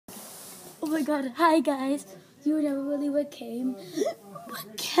Oh my god, hi guys. You never really would came.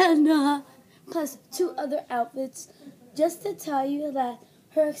 Mckennas plus 2 other outfits. Just to tell you that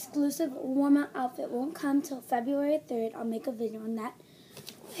her exclusive warm-up outfit won't come till February 3rd. I'll make a video on that.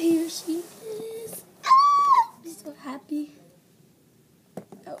 Here she is. I'm so happy.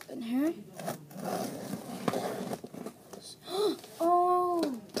 Open her.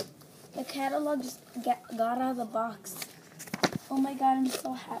 Oh, the catalog just got out of the box. Oh my god, I'm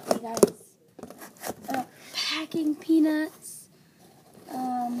so happy, guys. Packing peanuts.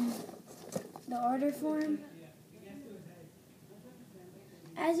 The order form.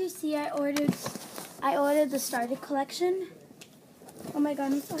 As you see, I ordered the starter collection. Oh my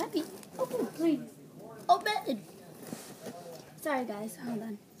god, I'm so happy. Open, please. Open. Sorry, guys. Hold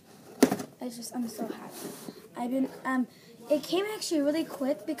on. I'm so happy. It came actually really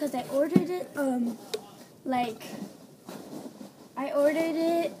quick because I ordered it,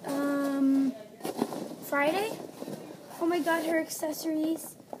 Friday. Oh my god, her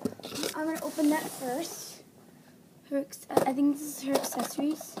accessories. I'm gonna open that first. I think this is her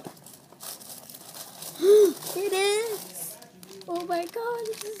accessories. It is! Oh my god,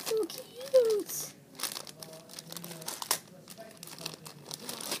 this is so cute!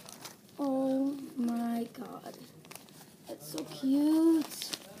 Oh my god. That's so cute.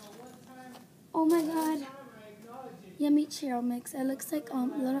 Oh my god. Yummy trail mix. It looks like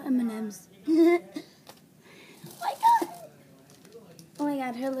little M&Ms. Oh my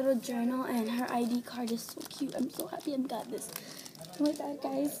god, her little journal and her ID card is so cute. I'm so happy I got this. Oh my god,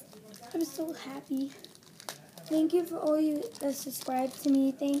 guys. I'm so happy. Thank you for all you that subscribe to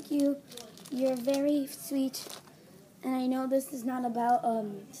me. Thank you. You're very sweet. And I know this is not about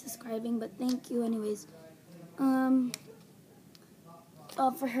subscribing, but thank you anyways.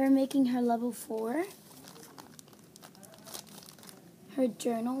 For her making her level 4. Her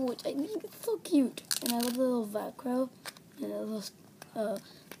journal, which I think is so cute. And I love the little Velcro and the little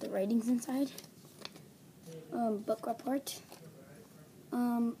the writings inside. Book report.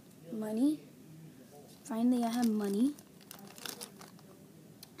 Money. Finally, I have money.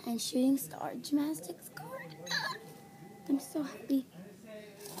 And shooting star gymnastics card. I'm so happy.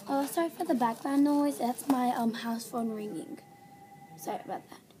 Sorry for the background noise. That's my house phone ringing. Sorry about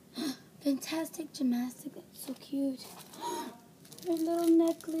that. Fantastic gymnastics. That's so cute. Her little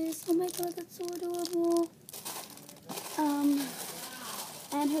necklace. Oh my god, that's so adorable.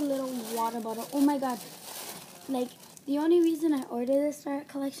 And her little water bottle. Oh my god. Like, the only reason I ordered this Star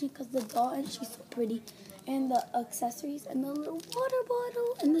collection because the doll and she's so pretty. And the accessories and the little water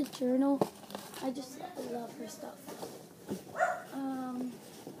bottle and the journal. I love her stuff.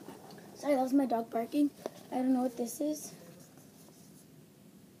 Sorry, that was my dog barking. I don't know what this is.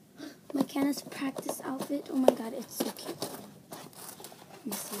 Mckennas practice outfit. Oh my god, it's so cute. Let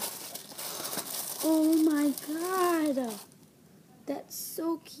me see. Oh my god. That's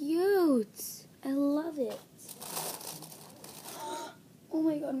so cute. I love it. Oh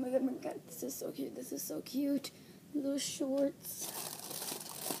my god, this is so cute. This is so cute. Little shorts.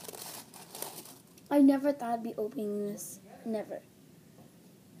 I never thought I'd be opening this. Never.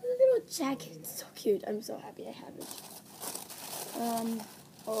 A little jacket. It's so cute. I'm so happy I have it.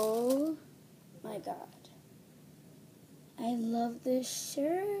 Oh my god. I love this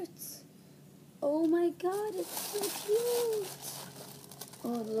shirt. Oh my god, it's so cute.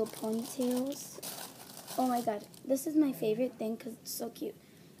 Oh, the little ponytails. Oh my god, this is my favorite thing because it's so cute.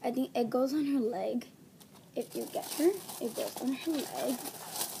 I think it goes on her leg. If you get her, it goes on her leg.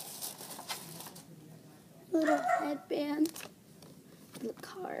 Little headband, the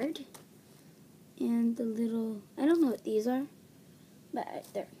card, and the little, I don't know what these are, but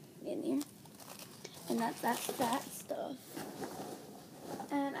they're in here. And that's that stuff.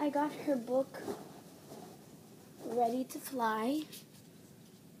 And I got her book, Ready to Fly.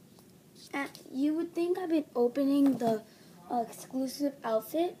 And you would think I've been opening the exclusive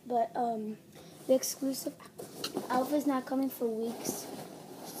outfit, but the exclusive outfit is not coming for weeks.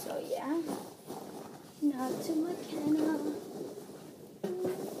 So yeah, now to Mckennas. Oh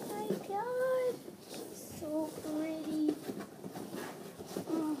my god, she's so pretty.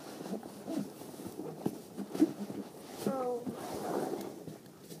 Oh my god.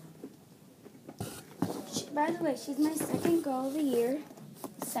 By the way, she's my second girl of the year.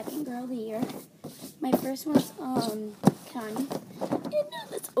 My first one's Connie. And now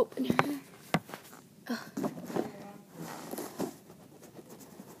let's open her.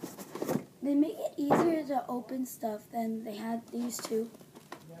 They make it easier to open stuff than they had these two.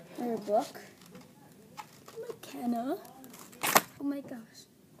 Her book. Mckennas. Oh my gosh.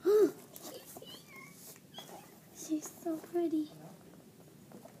 She's so pretty.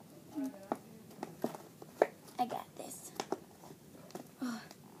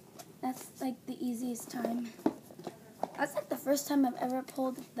 time. That's like the first time I've ever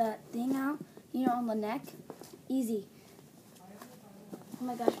pulled that thing out, you know, on the neck. Easy. Oh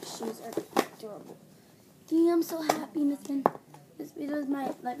my gosh, shoes are adorable. I'm so happy, Mckennas. This video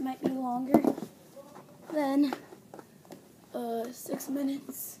might be longer than 6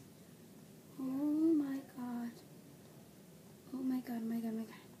 minutes. Oh my god. Oh my god, my god, my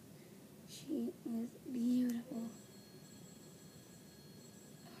god. She is beautiful.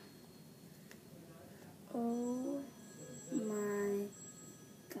 Oh my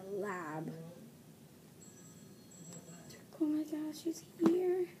glab. Oh my gosh, she's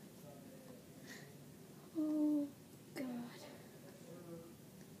here. Oh god.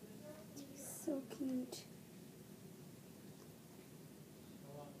 She's so cute.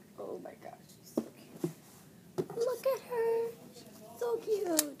 Oh my gosh, she's so cute. Look at her. She's so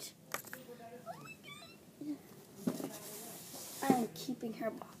cute. I am keeping her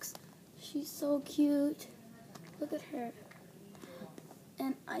box. She's so cute. Look at her.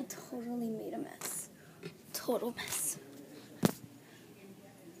 And I totally made a mess. Total mess.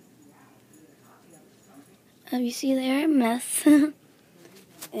 You see there? Mess.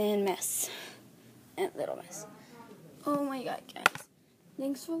 And mess. And little mess. Oh my god, guys.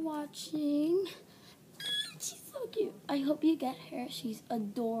 Thanks for watching. She's so cute. I hope you get her. She's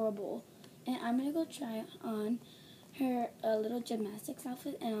adorable. And I'm going to go try on her little gymnastics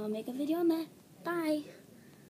outfit, and I'll make a video on that. Bye.